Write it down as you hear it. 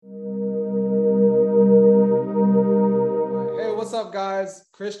what's up, guys?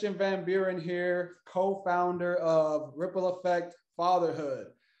 Christian Van Buren here, co-founder of Ripple Effect Fatherhood.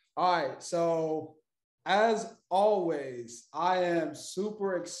 All right, so as always, I am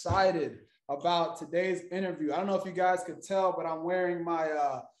super excited about today's interview. I don't know if you guys could tell, but I'm wearing my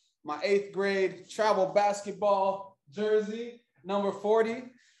my 8th grade travel basketball jersey, number 40,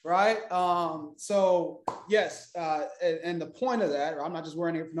 right? So yes, and the point of that, I'm not just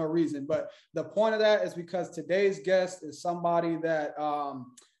wearing it for no reason, but the point of that is because today's guest is somebody that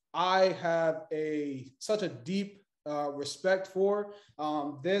I have such a deep respect for.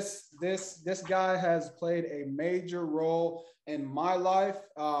 This guy has played a major role in my life,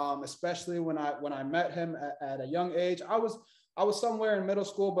 especially when I met him at a young age. I was somewhere in middle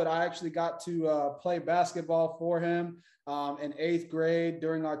school, but I actually got to play basketball for him in 8th grade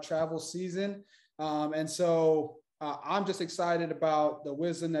during our travel season. And so I'm just excited about the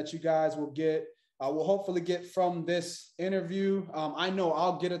wisdom that you guys will get. We'll hopefully get from this interview. I know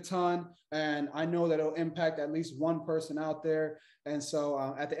I'll get a ton, and I know that it'll impact at least one person out there. And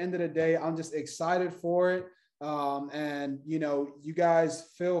so at the end of the day, I'm just excited for it. And, you know, you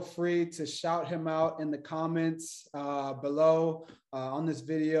guys feel free to shout him out in the comments below on this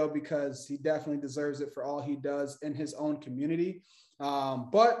video, because he definitely deserves it for all he does in his own community.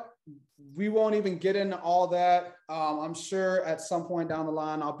 But we won't even get into all that. I'm sure at some point down the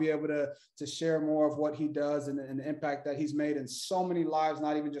line, I'll be able to share more of what he does and the impact that he's made in so many lives,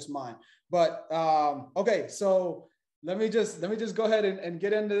 not even just mine. But okay, so let me just go ahead and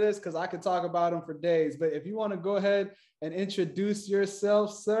get into this, because I could talk about him for days. But if you want to go ahead and introduce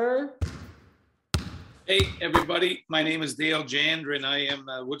yourself, sir. Hey, everybody. My name is Dale Jandron. I am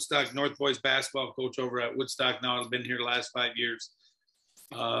Woodstock North Boys basketball coach over at Woodstock now. I've been here the last 5 years.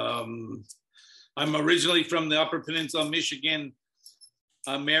 I'm originally from the Upper Peninsula, Michigan.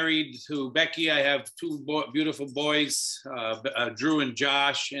 I'm married to Becky. I have two beautiful boys, Drew and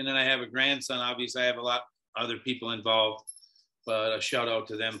Josh. And then I have a grandson. Obviously, I have a lot other people involved, but a shout out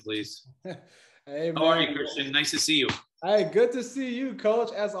to them, please. Hey, how are you, Christian? Nice to see you. Hey, good to see you,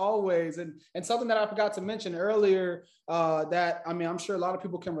 Coach, as always. And something that I forgot to mention earlier that, I mean, I'm sure a lot of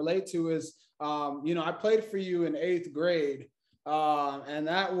people can relate to is, you know, I played for you in 8th grade. And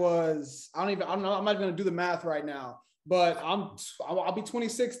that was, I don't know, I'm not going to do the math right now, but I'll be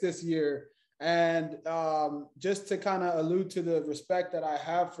 26 this year. And just to kind of allude to the respect that I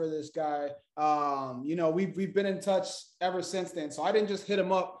have for this guy, you know, we've been in touch ever since then. So I didn't just hit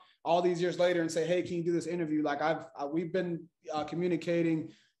him up all these years later and say, hey, can you do this interview? Like we've been communicating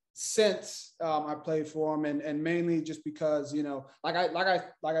since I played for him, and mainly just because, you know, like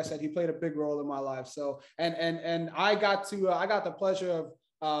I said, he played a big role in my life. So and I got the pleasure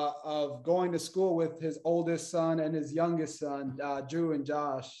of going to school with his oldest son and his youngest son, Drew and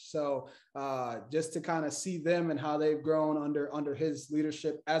Josh. So just to kind of see them and how they've grown under his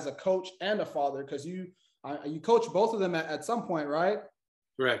leadership as a coach and a father, because you coach both of them at some point, right?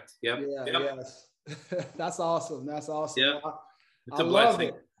 Correct. Yep. Yeah. Yep. Yes. That's awesome. That's awesome. Yeah. It's a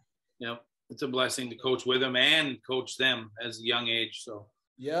blessing. Yeah. It's a blessing to coach with them and coach them as a young age. So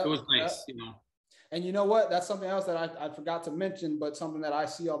yeah, it was nice, you know. And you know what? That's something else that I forgot to mention, but something that I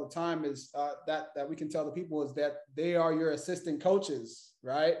see all the time is that we can tell the people is that they are your assistant coaches,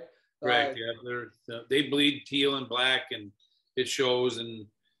 right? Right. Yeah. They bleed teal and black, and it shows. And,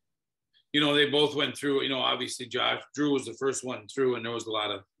 you know, they both went through, you know, obviously Drew was the first one through, and there was a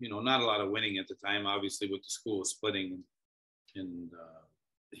lot of, you know, not a lot of winning at the time, obviously, with the school splitting, and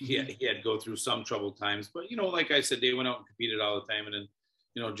he had to go through some troubled times. But, you know, like I said, they went out and competed all the time. And then,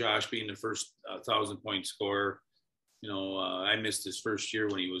 you know, Josh being the first 1,000-point scorer, you know, I missed his first year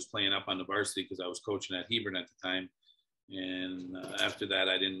when he was playing up on the varsity because I was coaching at Hebron at the time. And after that,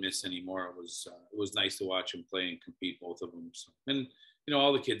 I didn't miss anymore. It was nice to watch him play and compete, both of them. So, and, you know,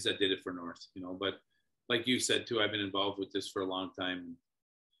 all the kids that did it for North, you know, but like you said too, I've been involved with this for a long time,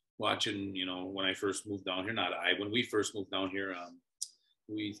 watching, you know, when I first moved down here, when we first moved down here,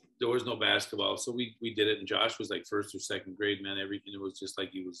 there was no basketball. So we did it. And Josh was like 1st or 2nd grade, man. Everything, it was just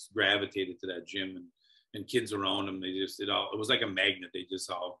like he was gravitated to that gym, and kids around him. It was like a magnet. They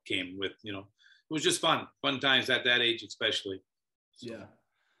just all came with, you know, it was just fun times at that age, especially. So. Yeah,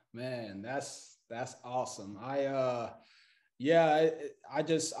 man, that's awesome. I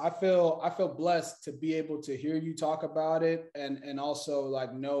feel blessed to be able to hear you talk about it, and also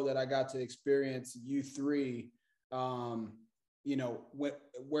like know that I got to experience you three, you know,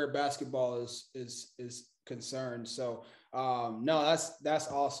 where basketball is concerned. So no, that's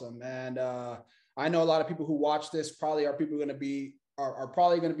awesome. And I know a lot of people who watch this probably are people going to be are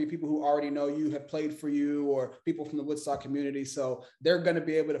probably going to be people who already know you, have played for you, or people from the Woodstock community. So they're going to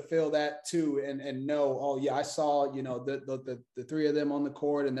be able to feel that too, and know, oh yeah, I saw, you know, the three of them on the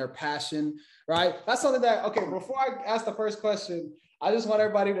court and their passion, right? That's something that, okay, before I ask the first question, I just want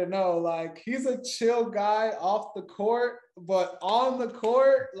everybody to know, like, he's a chill guy off the court, but on the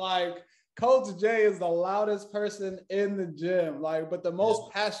court, like, Coach Jay is the loudest person in the gym, like, but the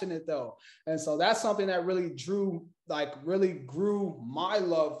most passionate though. And so that's something that really grew my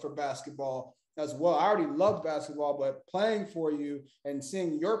love for basketball as well. I already loved basketball, but playing for you and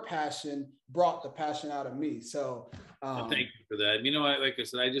seeing your passion brought the passion out of me. So thank you for that. You know, like I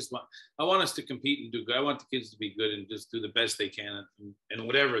said, I want us to compete and do good. I want the kids to be good and just do the best they can and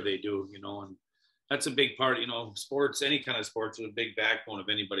whatever they do, you know, and that's a big part, you know, sports, any kind of sports is a big backbone of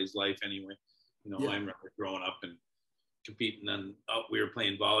anybody's life anyway. You know, I remember growing up and competing, and we were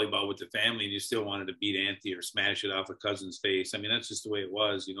playing volleyball with the family, and you still wanted to beat Auntie or smash it off a cousin's face. I mean, that's just the way it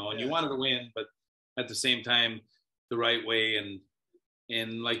was, you know, and you wanted to win, but at the same time, the right way.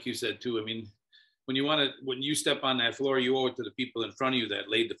 And like you said too, I mean, when you step on that floor, you owe it to the people in front of you that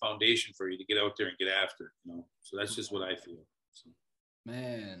laid the foundation for you to get out there and get after it, you know? So that's just what I feel. So.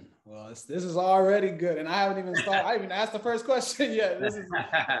 Man, well, this is already good, and I haven't even started. I haven't asked the first question yet. This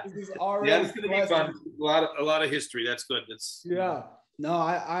is already. It's gonna be fun. A lot of history. That's good. No,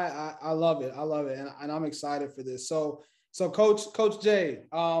 I love it. I love it, and I'm excited for this. So Coach Jay,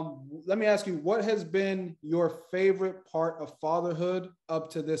 let me ask you, what has been your favorite part of fatherhood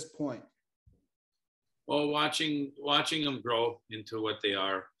up to this point? Well, watching them grow into what they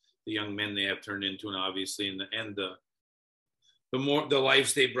are, the young men they have turned into, and obviously, and the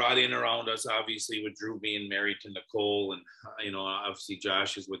lives they brought in around us, obviously with Drew being married to Nicole, and you know, obviously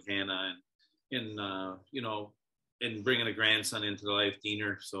Josh is with Hannah, and you know, and bringing a grandson into the life,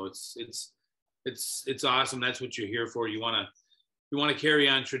 Diener. So it's awesome. That's what you're here for. You want to carry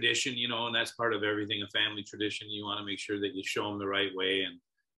on tradition, you know, and that's part of everything, a family tradition. You want to make sure that you show them the right way, and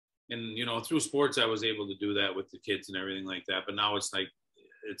you know, through sports, I was able to do that with the kids and everything like that. But now it's like,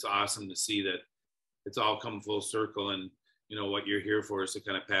 it's awesome to see that it's all come full circle, and you know, what you're here for is to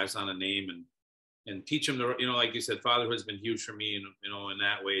kind of pass on a name and teach them you know, like you said, fatherhood's been huge for me, and you know, in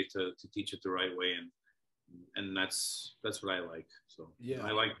that way to teach it the right way, and that's what I like. So yeah,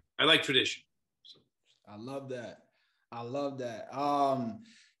 I like tradition. So. I love that.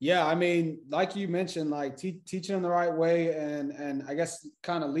 Yeah, I mean, like you mentioned, like teaching them the right way, and I guess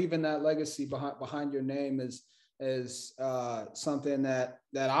kind of leaving that legacy behind your name is something that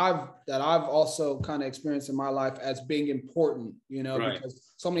I've also kind of experienced in my life as being important, you know,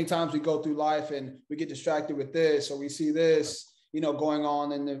 because so many times we go through life and we get distracted with this, or we see this, you know, going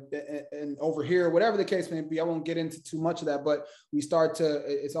on and over here, whatever the case may be. I won't get into too much of that, but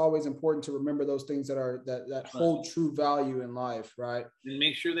it's always important to remember those things that hold true value in life, right? And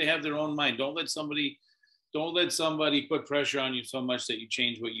make sure they have their own mind. Don't let somebody put pressure on you so much that you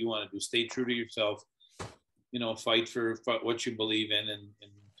change what you want to do. Stay true to yourself. You know, fight for what you believe in, and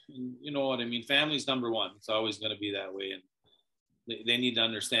you know what I mean. Family's number one. It's always going to be that way, and they need to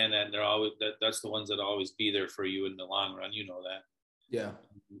understand that. And they're always that's the ones that always be there for you in the long run. You know that. Yeah.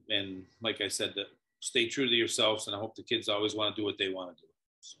 And like I said, that stay true to yourselves, and I hope the kids always want to do what they want to do.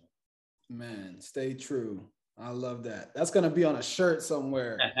 So. Man, stay true. I love that. That's going to be on a shirt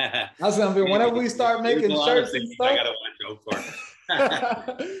somewhere. That's going to be whenever we start making shirts and stuff. I got to watch out for.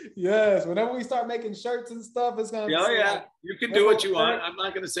 Yes, whenever we start making shirts and stuff, it's gonna. Yeah. You can do what you want. I'm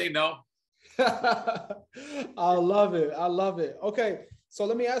not gonna say no. I love it. Okay, so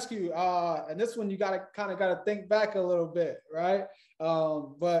let me ask you, and this one you gotta think back a little bit, right?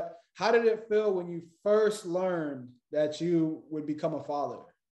 But how did it feel when you first learned that you would become a father?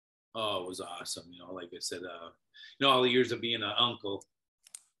 Oh, it was awesome. You know, like I said, you know, all the years of being an uncle,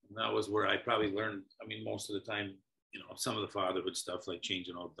 that was where I probably learned. I mean, most of the time, you know, some of the fatherhood stuff, like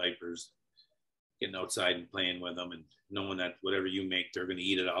changing old diapers, getting outside and playing with them, and knowing that whatever you make, they're going to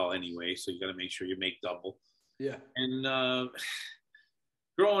eat it all anyway. So you got to make sure you make double. Yeah. And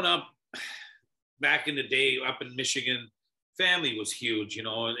growing up back in the day up in Michigan, family was huge, you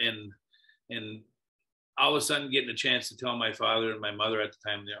know, and all of a sudden getting a chance to tell my father and my mother at the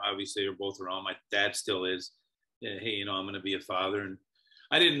time, obviously they're both around. My dad still is. Hey, you know, I'm going to be a father. And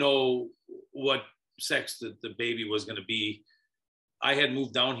I didn't know what sex the baby was going to be. I had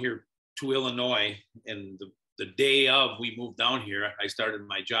moved down here to Illinois, and the day of we moved down here, I started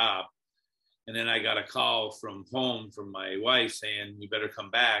my job, and then I got a call from home from my wife saying, you better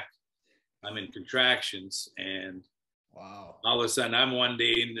come back, I'm in contractions. And wow, all of a sudden I'm one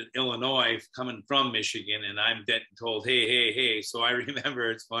day in Illinois coming from Michigan, and I'm getting told, hey. So I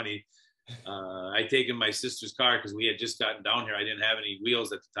remember, it's funny, I'd taken my sister's car because we had just gotten down here. I didn't have any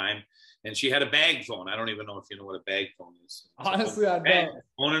wheels at the time, and she had a bag phone. I don't even know if you know what a bag phone is. Honestly, I don't.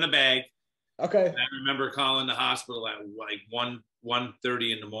 Phone in a bag. Okay. And I remember calling the hospital at like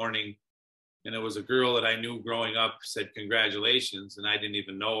 1:30 in the morning, and it was a girl that I knew growing up, said congratulations, and I didn't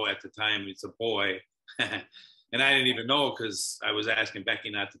even know at the time it's a boy. And I didn't even know because I was asking Becky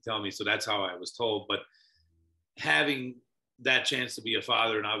not to tell me, so that's how I was told. But having that chance to be a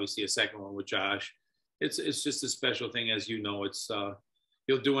father, and obviously a second one with Josh, it's just a special thing. As you know, it's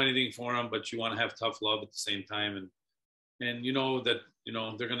you'll do anything for them, but you want to have tough love at the same time, and you know that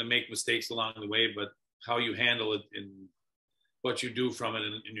they're going to make mistakes along the way, but how you handle it and what you do from it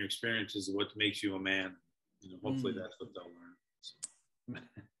and your experiences is what makes you a man. Hopefully that's what they'll learn. So.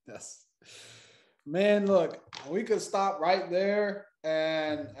 That's, man, look, we could stop right there,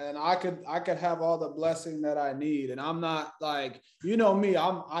 and I could have all the blessing that I need. And I'm not like, me,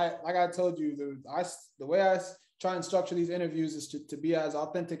 I like I told you, the way I try and structure these interviews is to be as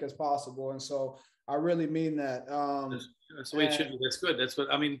authentic as possible. And so I really mean that. That's the way it should be. That's good. That's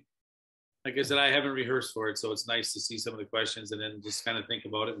what I mean. Like I said, I haven't rehearsed for it, so it's nice to see some of the questions and then just kind of think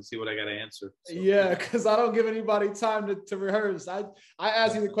about it and see what I got to answer. So. Yeah, because I don't give anybody time to rehearse. I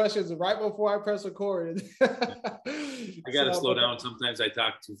ask you the questions right before I press record. I got to slow down. Sometimes I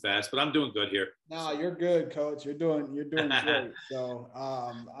talk too fast, but I'm doing good here. No, you're good, Coach. You're doing great. So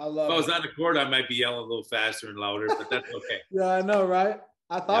I love. If I was on the court, I might be yelling a little faster and louder, but that's okay. Yeah, I know, right?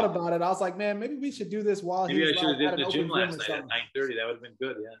 I thought about it. I was like, man, maybe we should do this while maybe I should have did in the gym last night at 9:30. That would have been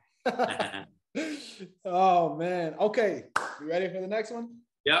good. Yeah. Oh man. Okay. You ready for the next one?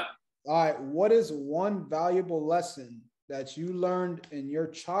 Yeah. All right. What is one valuable lesson that you learned in your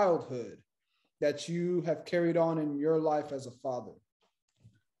childhood that you have carried on in your life as a father?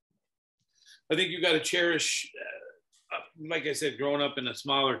 I think you got to cherish, like I said, growing up in a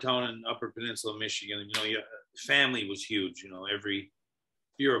smaller town in Upper Peninsula, Michigan, your family was huge.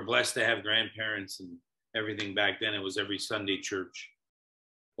 You were blessed to have grandparents and everything back then. It was every Sunday church,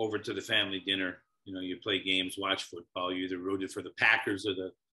 over to the family dinner. You play games, watch football. You either rooted for the Packers or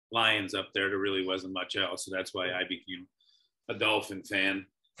the Lions up there. There really wasn't much else. So that's why I became a Dolphin fan.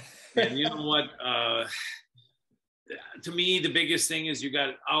 And you know what? To me, the biggest thing is you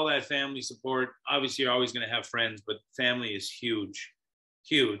got all that family support. Obviously, you're always going to have friends, but family is huge,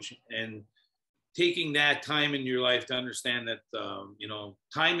 huge. And taking that time in your life to understand that,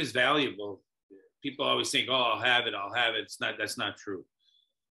 time is valuable. People always think, oh, I'll have it. That's not true.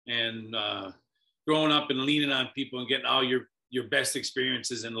 And growing up and leaning on people and getting all your best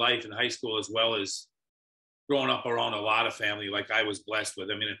experiences in life in high school, as well as growing up around a lot of family like I was blessed with.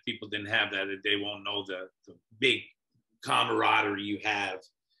 I mean, if people didn't have that, they won't know the big camaraderie you have.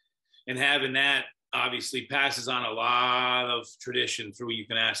 And having that obviously passes on a lot of tradition through. You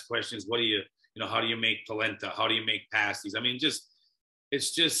can ask questions. What do you, how do you make polenta? How do you make pasties? I mean,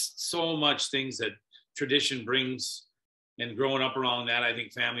 it's just so much things that tradition brings. And growing up around that, I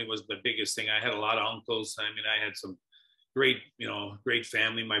think family was the biggest thing. I had a lot of uncles. I mean, I had some great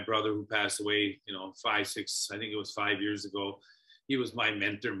family. My brother, who passed away, 5 years ago, he was my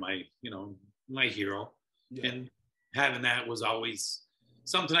mentor, my hero. Yeah. And having that was always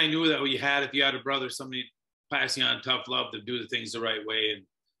something I knew that you had. If you had a brother, somebody passing on tough love to do the things the right way. And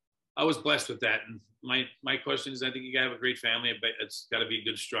I was blessed with that. And my question is, I think you gotta have a great family, but it's got to be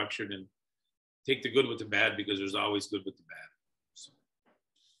good structured and take the good with the bad, because there's always good with the bad. So.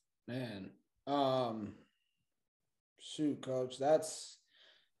 Man, shoot, Coach, that's,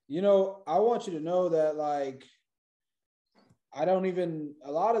 I want you to know that, like, I don't even,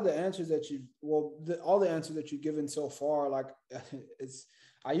 a lot of the answers that all the answers that you've given so far, like,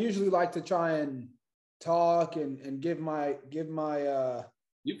 I usually like to try and talk and give my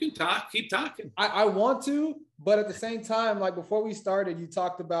you can talk, keep talking. I want to, but at the same time, like before we started, you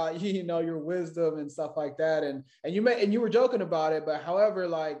talked about, your wisdom and stuff like that. And you were joking about it, but however,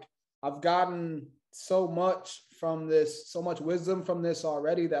 like I've gotten so much from this, so much wisdom from this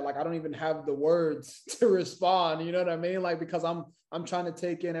already that like, I don't even have the words to respond. You know what I mean? Like, because I'm trying to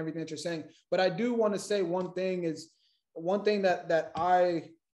take in everything that you're saying, but I do want to say one thing that a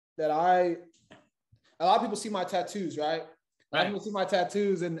lot of people see my tattoos, right? A lot of people see my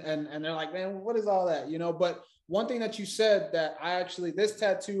tattoos and they're like, man, what is all that? But one thing that you said that this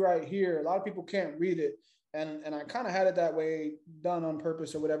tattoo right here, a lot of people can't read it. And I kind of had it that way done on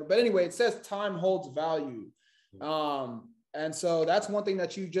purpose or whatever. But anyway, it says time holds value. And so that's one thing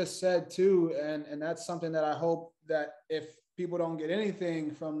that you just said too. And that's something that I hope that if people don't get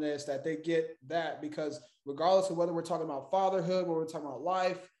anything from this, that they get that, because regardless of whether we're talking about fatherhood, whether we're talking about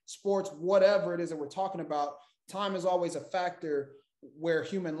life, sports, whatever it is that we're talking about, time is always a factor. where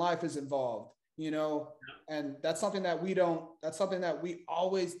human life is involved, you know, and that's something that we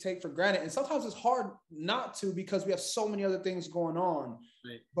always take for granted. And sometimes it's hard not to, because we have so many other things going on.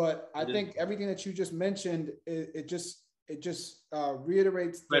 Right. But I think everything that you just mentioned, it just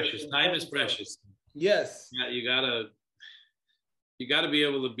reiterates. Precious. Time is precious. Yes. Yeah, you got to be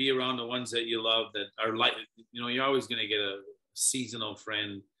able to be around the ones that you love, that are like, you know, you're always going to get a seasonal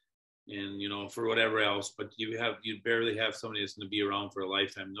friend, and, you know, for whatever else, but you barely have somebody that's going to be around for a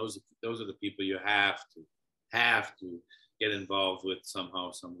lifetime. Those are the people you have to get involved with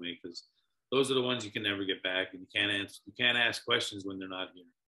somehow, some way, because those are the ones you can never get back, and you can't ask questions when they're not here.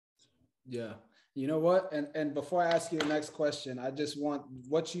 Yeah. You know what? And before I ask you the next question, I just want,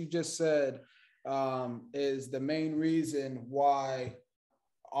 what you just said is the main reason why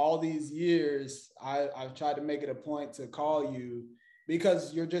all these years I've tried to make it a point to call you,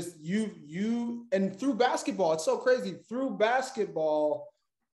 because you're just you and through basketball, it's so crazy. Through basketball,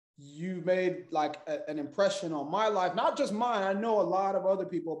 you made like an impression on my life, not just mine. I know a lot of other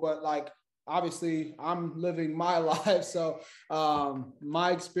people, but like, obviously I'm living my life. So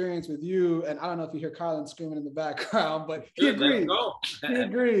my experience with you, and I don't know if you hear Kylan screaming in the background, but he agrees. He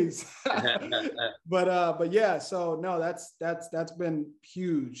agrees. but yeah, so no, that's been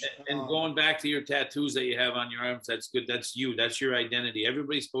huge. And going back to your tattoos that you have on your arms, that's good. That's you. That's your identity.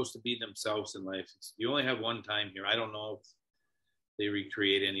 Everybody's supposed to be themselves in life. You only have one time here. I don't know if they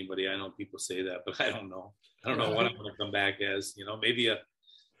recreate anybody. I know people say that, but I don't know. I don't know what I'm going to come back as. You know, maybe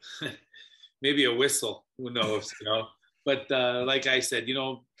a whistle, who knows, you know. But like I said, you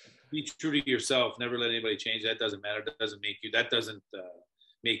know, be true to yourself. Never let anybody change. That doesn't matter. That doesn't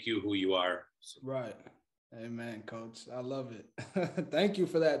make you who you are. So. Right. Amen, Coach. I love it. Thank you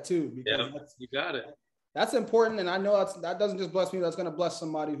for that too. Because you got it. That's important. And I know that doesn't just bless me, that's going to bless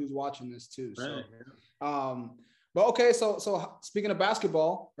somebody who's watching this too. Right. So, but okay. So speaking of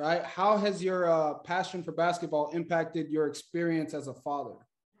basketball, right, how has your passion for basketball impacted your experience as a father?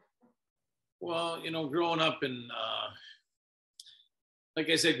 Well, you know, growing up in, like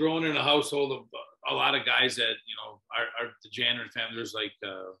I said, growing in a household of a lot of guys that, you know, are the Jandron family. There's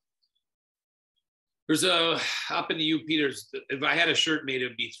up in the UP, if I had a shirt made,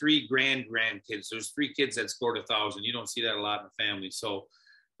 it'd be 3 grandkids. There's 3 kids that scored 1,000. You don't see that a lot in the family. So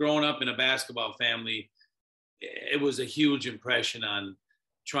growing up in a basketball family, it was a huge impression on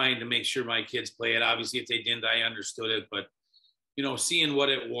trying to make sure my kids play it. Obviously, if they didn't, I understood it, but you know, seeing what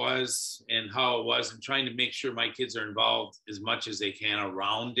it was and how it was, and trying to make sure my kids are involved as much as they can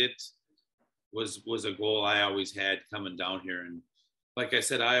around it was a goal I always had coming down here. And like I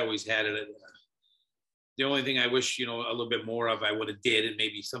said, I always had it. The only thing I wish, you know, a little bit more of I would have did, and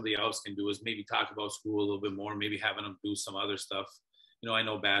maybe somebody else can do, is maybe talk about school a little bit more, maybe having them do some other stuff. You know, I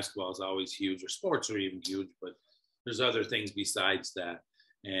know basketball is always huge, or sports are even huge, but there's other things besides that.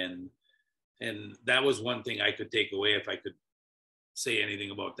 And that was one thing I could take away. If I could say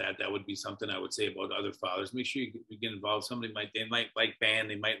anything about that, that would be something I would say about other fathers. Make sure you get involved. They might like band,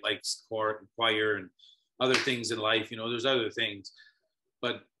 they might like sport and choir and other things in life. You know, there's other things.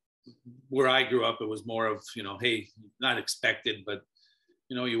 But where I grew up, it was more of, you know, hey, not expected, but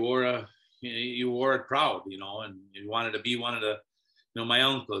you know, you wore it proud, you know, and you wanted to be one of the, you know, my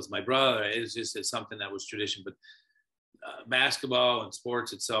uncles, my brother. It's something that was tradition. But basketball and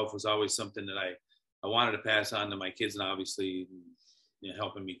sports itself was always something that I wanted to pass on to my kids, and obviously, you know,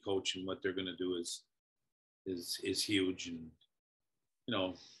 helping me coach and what they're going to do is huge. And you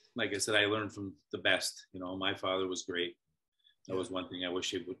know, like I said, I learned from the best. You know, my father was great. That was one thing I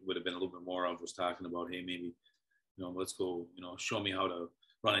wish it would have been a little bit more of, was talking about, hey, maybe, you know, let's go, you know, show me how to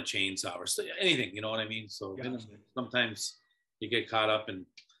run a chainsaw or anything, you know what I mean? So you know, sometimes you get caught up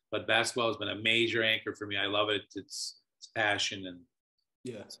but basketball has been a major anchor for me. I love it. It's passion, and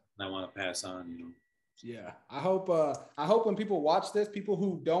I want to pass on, you know. Yeah. I hope when people watch this, people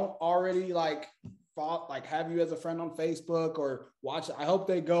who don't already have you as a friend on Facebook or watch it, I hope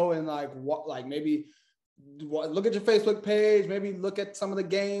they go and maybe look at your Facebook page, maybe look at some of the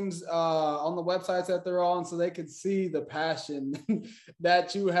games on the websites that they're on, so they can see the passion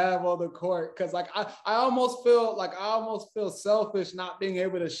that you have on the court. Because like I almost feel selfish not being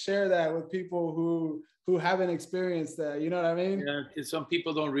able to share that with people who haven't experienced that. You know what I mean? Yeah, some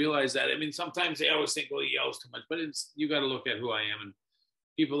people don't realize that. I mean, sometimes they always think, well, he yells too much, but you got to look at who I am, and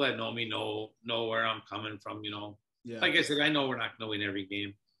people that know me know where I'm coming from. You know, like I said, I know we're not going to win every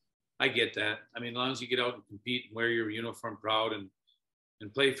game. I get that. I mean, as long as you get out and compete and wear your uniform proud and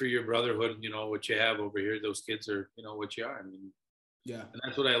play for your brotherhood, you know, what you have over here, those kids are, you know, what you are. I mean, yeah. And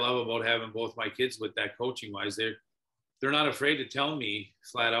that's what I love about having both my kids with that coaching wise. They're not afraid to tell me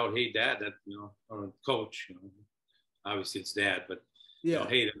flat out, hey, Dad, that, you know, or coach, you know, obviously it's Dad, but You know,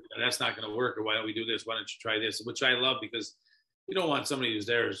 hey, that's not going to work, or why don't we do this? Why don't you try this? Which I love, because you don't want somebody who's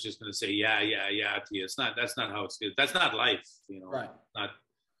there is just going to say yeah to you. That's not how it's good. That's not life. You know, right? Not,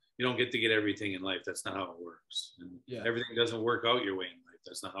 you don't get to get everything in life. That's not how it works. And everything doesn't work out your way in life.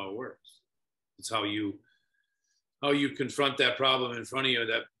 That's not how it works. It's how you confront that problem in front of you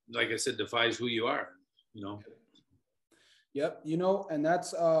that, like I said, defies who you are. You know. Yep. You know, and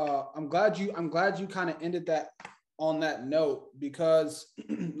that's I'm glad you kind of ended that on that note, because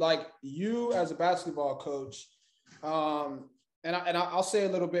like you as a basketball coach, and I'll say a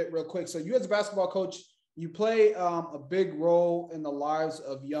little bit real quick. So you as a basketball coach, you play a big role in the lives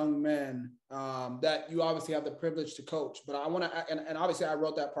of young men that you obviously have the privilege to coach. But I want to, and obviously I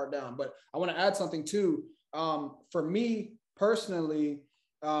wrote that part down, but I want to add something too. For me personally,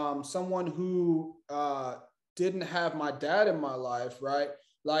 someone who didn't have my dad in my life, right?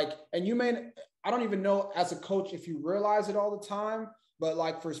 Like, and I don't even know as a coach if you realize it all the time, but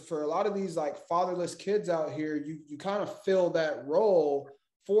like for a lot of these like fatherless kids out here, you kind of fill that role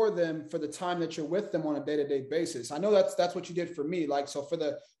for them for the time that you're with them on a day-to-day basis. I know that's what you did for me. Like, so for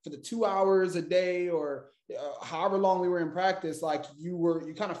the 2 hours a day or however long we were in practice, like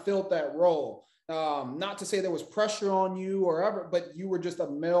you kind of filled that role. Not to say there was pressure on you or ever, but you were just a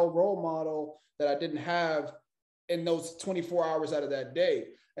male role model that I didn't have in those 24 hours out of that day.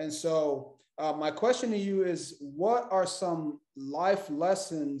 And so my question to you is, what are some life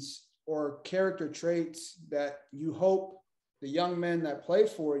lessons or character traits that you hope the young men that play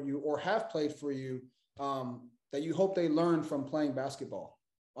for you or have played for you, that you hope they learn from playing basketball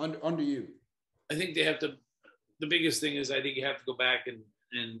under you? I think they have to, the biggest thing is, I think you have to go back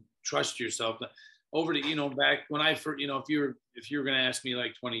and trust yourself. Over to, back when I first, if you were going to ask me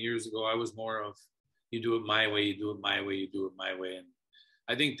like 20 years ago, I was more of, you do it my way, you do it my way, you do it my way. And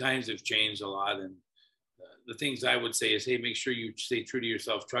I think times have changed a lot. And the things I would say is, hey, make sure you stay true to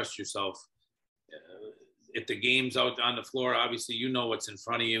yourself, trust yourself. If the game's out on the floor, obviously, you know what's in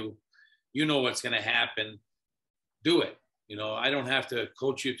front of you. You know what's going to happen. Do it. I don't have to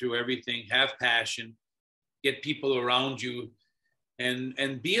coach you through everything. Have passion, get people around you,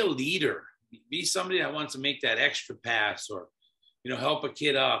 and be a leader. Be somebody that wants to make that extra pass, or, help a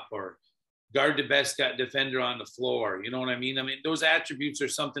kid up, or guard the best defender on the floor. You know what I mean? I mean, those attributes are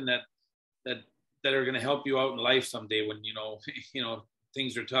something that are going to help you out in life someday when,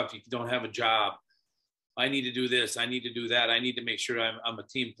 things are tough. You don't have a job. I need to do this. I need to do that. I need to make sure I'm a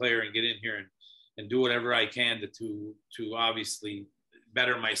team player and get in here and do whatever I can to obviously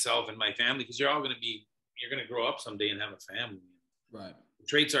better myself and my family, because you're going to grow up someday and have a family. Right. The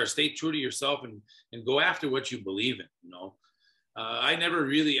traits are, stay true to yourself and go after what you believe in. I never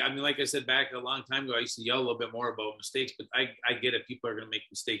really, like I said, back a long time ago, I used to yell a little bit more about mistakes, but I get it. People are going to make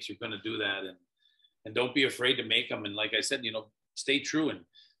mistakes. You're going to do that. And don't be afraid to make them. And like I said, stay true and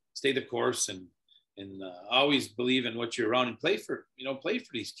stay the course, and always believe in what you're around, and play for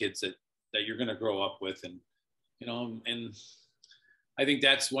these kids that you're going to grow up with. And, and I think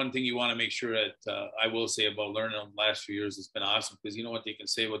that's one thing you want to make sure that I will say about learning the last few years. It's been awesome, because you know what, they can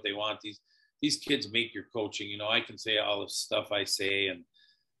say what they want. These kids make your coaching. I can say all the stuff I say, and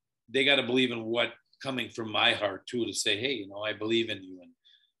they got to believe in what coming from my heart too, to say, hey, I believe in you, and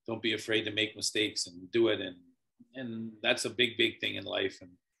don't be afraid to make mistakes and do it. And that's a big, big thing in life.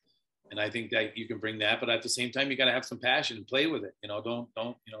 And I think that you can bring that, but at the same time, you got to have some passion and play with it. Don't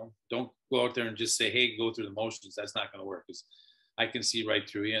go out there and just say, hey, go through the motions. That's not going to work, because I can see right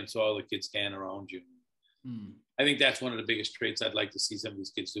through you, and so all the kids can around you. I think that's one of the biggest traits I'd like to see some of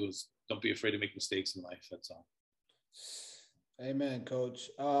these kids do, is don't be afraid to make mistakes in life. That's all. Amen, Coach.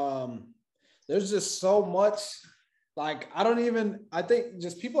 There's just so much, like, I think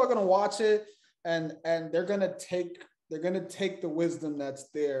just people are going to watch it and they're going to take the wisdom that's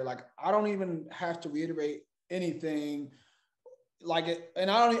there. Like, I don't even have to reiterate anything like it.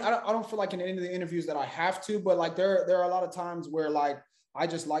 And I don't feel like in any of the interviews that I have to, but like there are a lot of times where like, I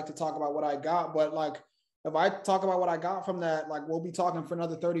just like to talk about what I got, but like, if I talk about what I got from that, like, we'll be talking for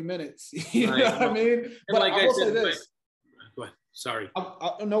another 30 minutes. You know what I mean? But like I will say this. Go ahead. Sorry.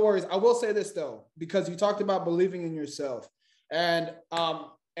 No worries. I will say this though, because you talked about believing in yourself. And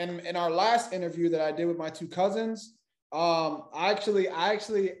in our last interview that I did with my two cousins, I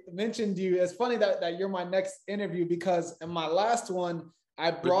actually mentioned you. It's funny that you're my next interview, because in my last one,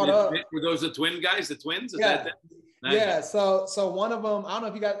 I brought up. Were those the twin guys, the twins? Yeah. Nice. Yeah. So one of them, I don't know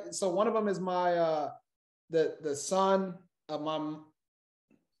if you got, so one of them is my, the son of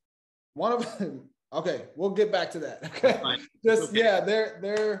one of them. Okay, we'll get back to that. Okay, okay. Yeah,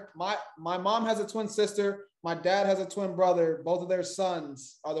 they're my mom has a twin sister. My dad has a twin brother. Both of their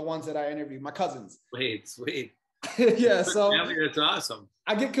sons are the ones that I interviewed. My cousins. Sweet. Yeah, so That's awesome.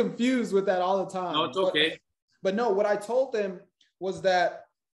 I get confused with that all the time. No, it's okay. But no, what I told them was that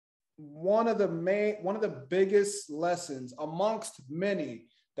one of the biggest lessons amongst many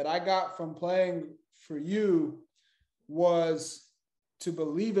that I got from playing for you was to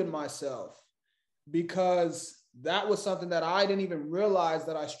believe in myself, because that was something that I didn't even realize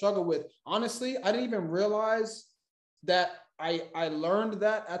that I struggled with. Honestly, I didn't even realize that I learned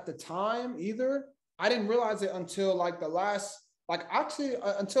that at the time either. I didn't realize it until like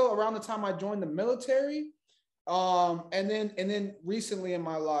until around the time I joined the military. And then recently in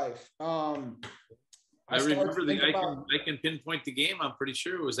my life, I remember I can pinpoint the game. I'm pretty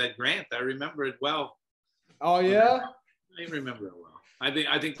sure it was at Grant. I remember it well. Oh yeah, I remember it well.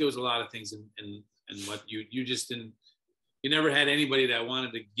 I think there was a lot of things in what you just didn't. You never had anybody that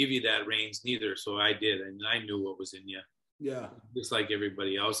wanted to give you that reins, neither. So I did, and I knew what was in you. Yeah, just like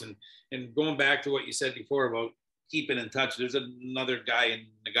everybody else. And going back to what you said before about keeping in touch, there's another guy in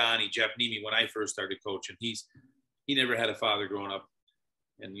Nagani, Jeff Nemi, when I first started coaching. He never had a father growing up,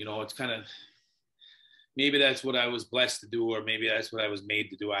 and it's kind of, maybe that's what I was blessed to do, or maybe that's what I was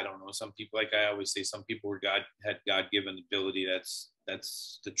made to do. I don't know. Some people, like I always say, some people had God-given ability. That's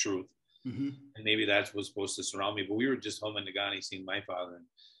the truth. Mm-hmm. And maybe that's what's supposed to surround me. But we were just home in Nagani seeing my father, and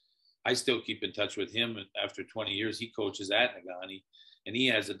I still keep in touch with him. After 20 years, he coaches at Nagani, and he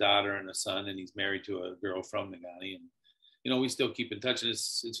has a daughter and a son, and he's married to a girl from Nagani. And, we still keep in touch. And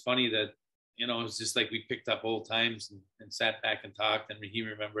it's funny that, it's just like we picked up old times and sat back and talked, and he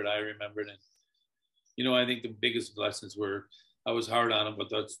remembered, I remembered. And, I think the biggest lessons were, I was hard on him, but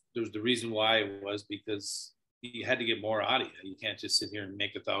there's the reason why it was because you had to get more out of you. You can't just sit here and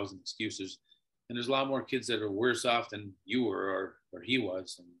make 1,000 excuses. And there's a lot more kids that are worse off than you were or he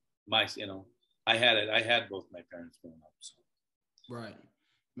was. And I had both my parents growing up. So. Right,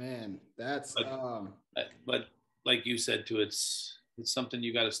 man, that's but like you said too, it's something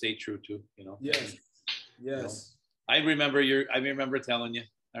you got to stay true to. Yes. I remember telling you.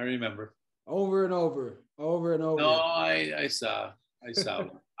 I remember over and over. No, I saw.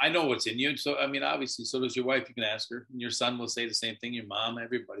 I know what's in you. So obviously, so does your wife. You can ask her, and your son will say the same thing. Your mom,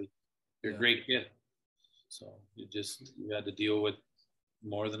 everybody. You're a great kid. So you had to deal with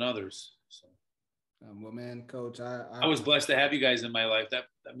more than others. So. Well, man, Coach, I was blessed to have you guys in my life.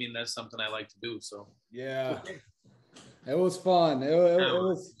 That's something I like to do. So yeah, it was fun. It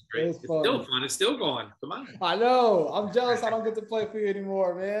was great. It was fun. It's still fun. It's still going. Come on. I know. I'm jealous. I don't get to play for you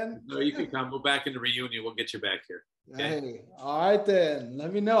anymore, man. No, you can come. We're back in the reunion. We'll get you back here. Okay? Hey, all right then.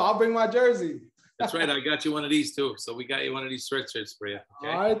 Let me know. I'll bring my jersey. That's right. I got you one of these too. So we got you one of these sweatshirts for you.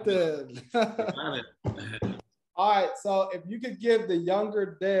 Okay? All right then. All right. So if you could give the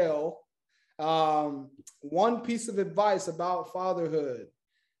younger Dale one piece of advice about fatherhood.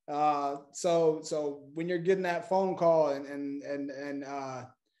 So when you're getting that phone call and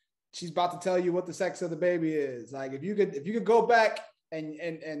she's about to tell you what the sex of the baby is, like if you could go back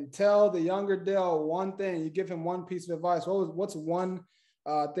and tell the younger Dale one thing, you give him one piece of advice, what's one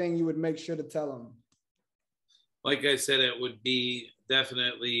thing you would make sure to tell him? Like I said, it would be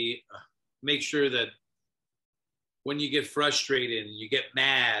definitely make sure that when you get frustrated and you get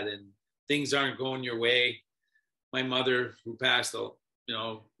mad and things aren't going your way. My mother, who passed, about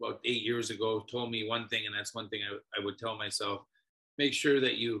 8 years ago, told me one thing, and that's one thing I would tell myself: make sure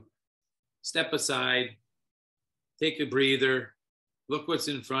that you step aside, take a breather, look what's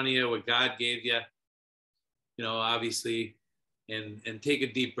in front of you, what God gave you, obviously, and take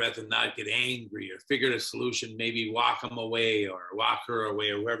a deep breath and not get angry or figure a solution. Maybe walk him away or walk her away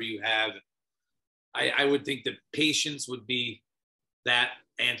or whoever you have. I would think that patience would be that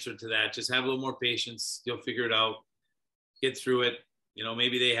answer to that. Just have a little more patience. You'll figure it out. Get through it.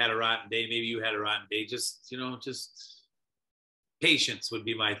 Maybe they had a rotten day. Maybe you had a rotten day. Just patience would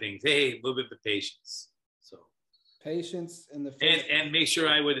be my thing. Hey, a little bit of patience. So patience in the and make sure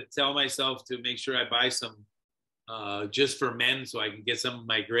I would tell myself to make sure I buy some just for men so I can get some of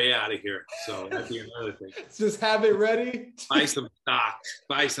my gray out of here. So that'd be another thing. Just have it ready. Buy some stock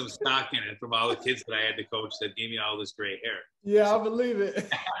in it from all the kids that I had to coach that gave me all this gray hair. Yeah, I believe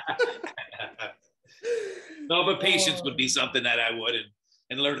it. No, but patience would be something that I would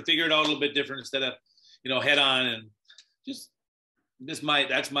and learn to figure it out a little bit different instead of, head on and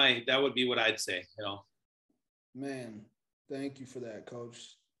that would be what I'd say, Man, thank you for that,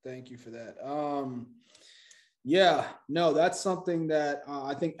 Coach. Thank you for that. Yeah, no, that's something that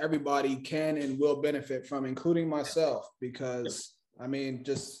I think everybody can and will benefit from, including myself, because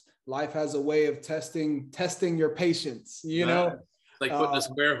just life has a way of testing your patience, like putting a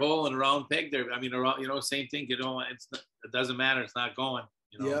square hole in a round peg there. Around, same thing, it doesn't matter. It's not going,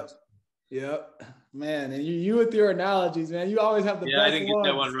 Yep. Yep, man. And you with your analogies, man. You always have the best I didn't get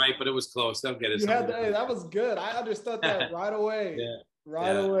that ones. one right, but it was close. They'll get it. You had the, hey, that was good. I understood that right away. Yeah.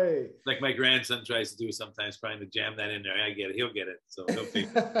 Right away. Like my grandson tries to do sometimes, trying to jam that in there. I get it. He'll get it. So he'll be.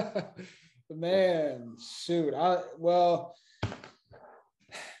 Man, shoot. Well,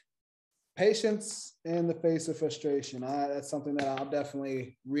 patience in the face of frustration. That's something that I'll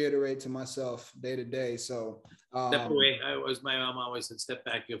definitely reiterate to myself day to day. So step away. My mom always said, step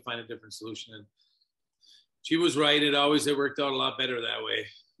back, you'll find a different solution. And she was right. It worked out a lot better that way.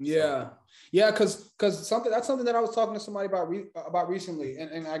 Yeah. So. Yeah. Cause that's something that I was talking to somebody about recently.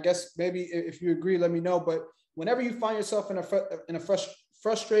 And I guess maybe if you agree, let me know. But whenever you find yourself in a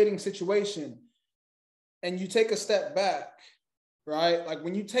frustrating situation and you take a step back, right? Like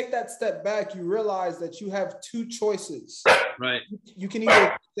when you take that step back, you realize that you have two choices. Right. You can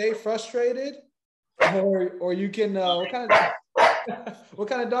either stay frustrated or you can, what kind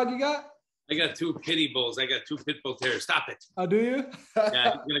of dog you got? I got two pitty bulls. I got two pit bull terriers. Stop it. Oh, do you?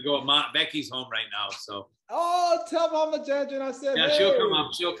 Yeah, he's gonna go. Becky's home right now, so. Oh, tell Mama Jandron I said. Yeah, hey. she'll come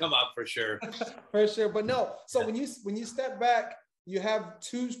up. She'll come up for sure. For sure, but no. So when you step back, you have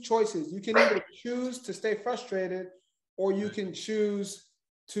two choices. You can either choose to stay frustrated, or you can choose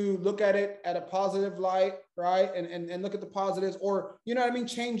to look at it at a positive light, right? And look at the positives, or you know what I mean?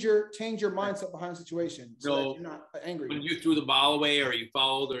 Change your mindset behind the situation so that you're not angry. When you threw the ball away or you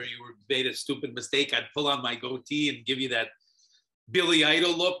fouled or you made a stupid mistake, I'd pull on my goatee and give you that Billy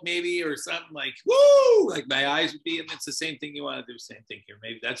Idol look maybe, or something like, woo, like my eyes would be, and it's the same thing you want to do, same thing here.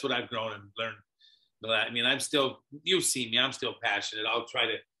 Maybe that's what I've grown and learned. But I mean, you've seen me, I'm still passionate. I'll try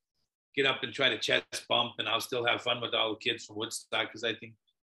to get up and try to chest bump, and I'll still have fun with all the kids from Woodstock, because I think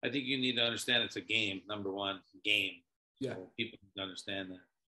you need to understand it's a game. Number one, game. Yeah. So people need to understand that.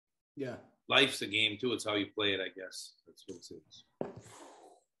 Yeah. Life's a game too. It's how you play it, I guess. That's what it is.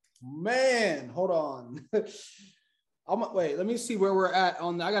 Man, hold on. Wait, let me see where we're at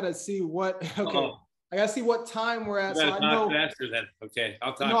on. I gotta see what. Okay, I gotta see what time we're at. So I know faster then. Okay,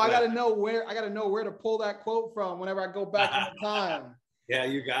 I'll talk. No, I gotta know where to pull that quote from whenever I go back in the time. Yeah,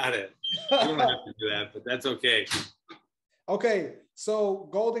 you got it. You don't have to do that, but that's okay. Okay, so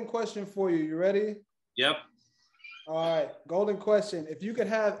golden question for you. You ready? Yep. All right, golden question. If you could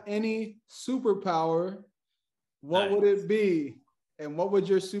have any superpower, what would it be? And what would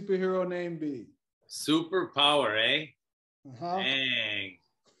your superhero name be? Superpower, eh? Uh-huh. Dang.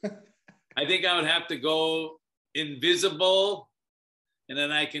 I think I would have to go invisible, and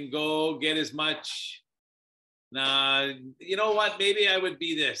then I can go get as much. Nah, you know what? Maybe I would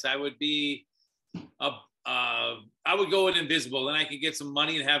be this. I would be I would go in invisible, and I could get some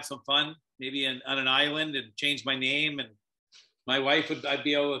money and have some fun, maybe on an island, and change my name. And my wife I'd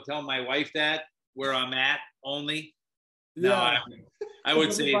be able to tell my wife that where I'm at only. Yeah. No, I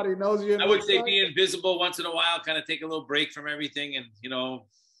would say knows you. I would say be invisible once in a while, kind of take a little break from everything,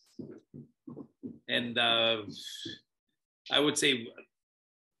 and I would say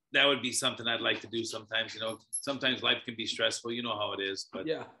that would be something I'd like to do sometimes. Sometimes life can be stressful. You know how it is, but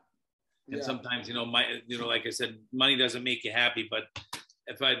yeah. And sometimes, like I said, money doesn't make you happy. But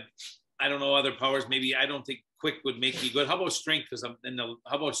if I don't know, other powers, maybe I don't think quick would make me good. How about strength?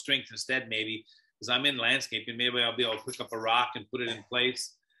 How about strength instead? Maybe because I'm in landscaping, maybe I'll be able to pick up a rock and put it in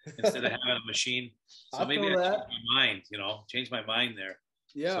place instead of having a machine. So maybe I change my mind. Change my mind there.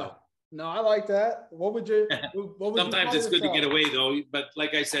 Yeah. So. No, I like that. What would sometimes it's good to get away though. But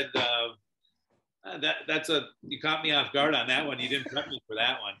like I said, you caught me off guard on that one. You didn't prep me for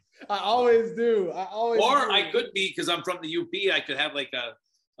that one. I always do. I could be, because I'm from the UP, I could have like a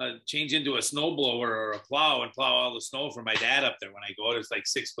change into a snowblower or a plow and plow all the snow for my dad up there when I go. There's like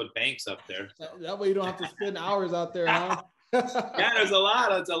 6-foot banks up there. That way you don't have to spend hours out there, huh? Yeah, there's a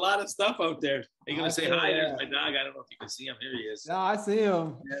lot of stuff out there. Are you gonna say hi? There's my dog. I don't know if you can see him. Here he is. No, I see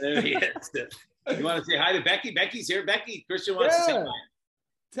him. Yeah, there he is. You want to say hi to Becky? Becky's here. Becky, Christian wants to say hi.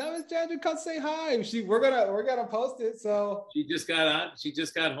 Tell Miss Jandron, come say hi. We're gonna post it. So she just got on. She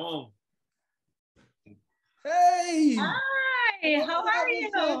just got home. Hey. Hi. How are you?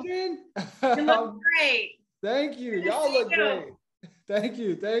 You look great. Thank you. Y'all look great. Thank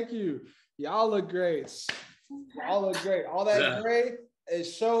you. Y'all look great. Y'all look great. All that gray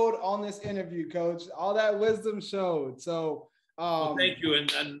is showed on this interview, Coach. All that wisdom showed. So well, thank you,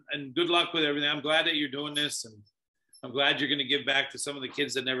 and good luck with everything. I'm glad that you're doing this, and I'm glad you're going to give back to some of the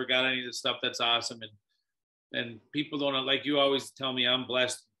kids that never got any of this stuff. That's awesome. And people don't, like you always tell me, I'm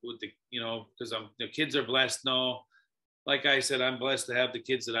blessed with because the kids are blessed. No, like I said, I'm blessed to have the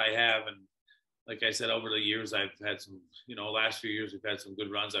kids that I have. And like I said, over the years, I've had some, last few years, we've had some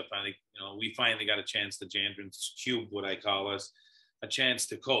good runs. We finally got a chance to Jandron's Cube, what I call us. a chance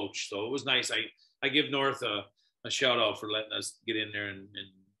to coach. So it was nice. I give North a shout out for letting us get in there and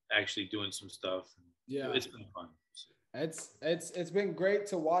actually doing some stuff. Yeah, it's been fun. It's been great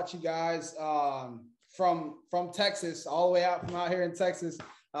to watch you guys from Texas all the way out from out here in Texas.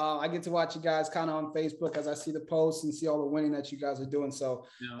 I get to watch you guys kind of on Facebook as I see the posts and see all the winning that you guys are doing. So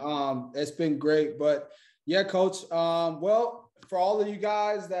it's been great. But yeah, Coach. Well, for all of you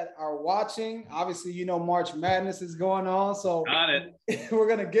guys that are watching, obviously, you know, March Madness is going on. So got it. We're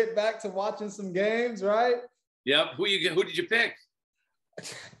going to get back to watching some games, right? Yep. Who did you pick?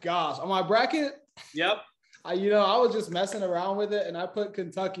 Gosh, on my bracket? Yep. I was just messing around with it, and I put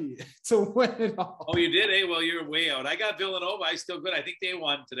Kentucky to win it all. Oh, you did? Hey, well, you're way out. I got Villanova. I still good. I think they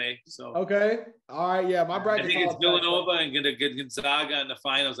won today. So okay, all right, yeah, my bracket. I think it's Villanova and gonna get Gonzaga in the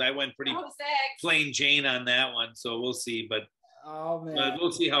finals. I went pretty plain Jane on that one, so we'll see. But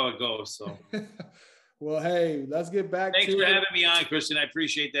we'll see how it goes. So. Well, hey, let's get back. Thanks for having me on, Christian. I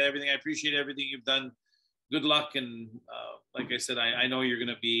appreciate that. I appreciate everything you've done. Good luck, and like I said, I know you're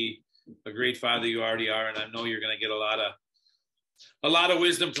gonna be a great father. You already are, and I know you're going to get a lot of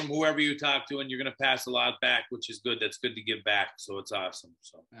wisdom from whoever you talk to, and you're going to pass a lot back, which is good. That's good to give back. So it's awesome.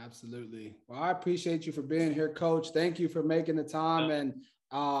 So absolutely. Well, I appreciate you for being here, Coach. Thank you for making the time. And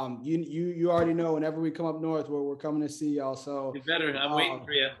you already know whenever we come up north, we're coming to see y'all. So you better. I'm waiting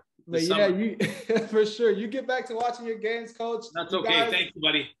for you. But yeah, you for sure. You get back to watching your games, Coach. That's okay. Thank you,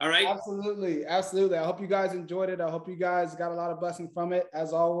 buddy. All right. Absolutely. Absolutely. I hope you guys enjoyed it. I hope you guys got a lot of blessing from it.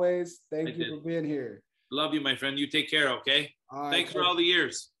 As always, thank you for being here. Love you, my friend. You take care, okay? All right, thanks for all the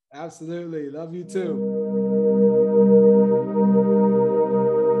years. Absolutely. Love you too.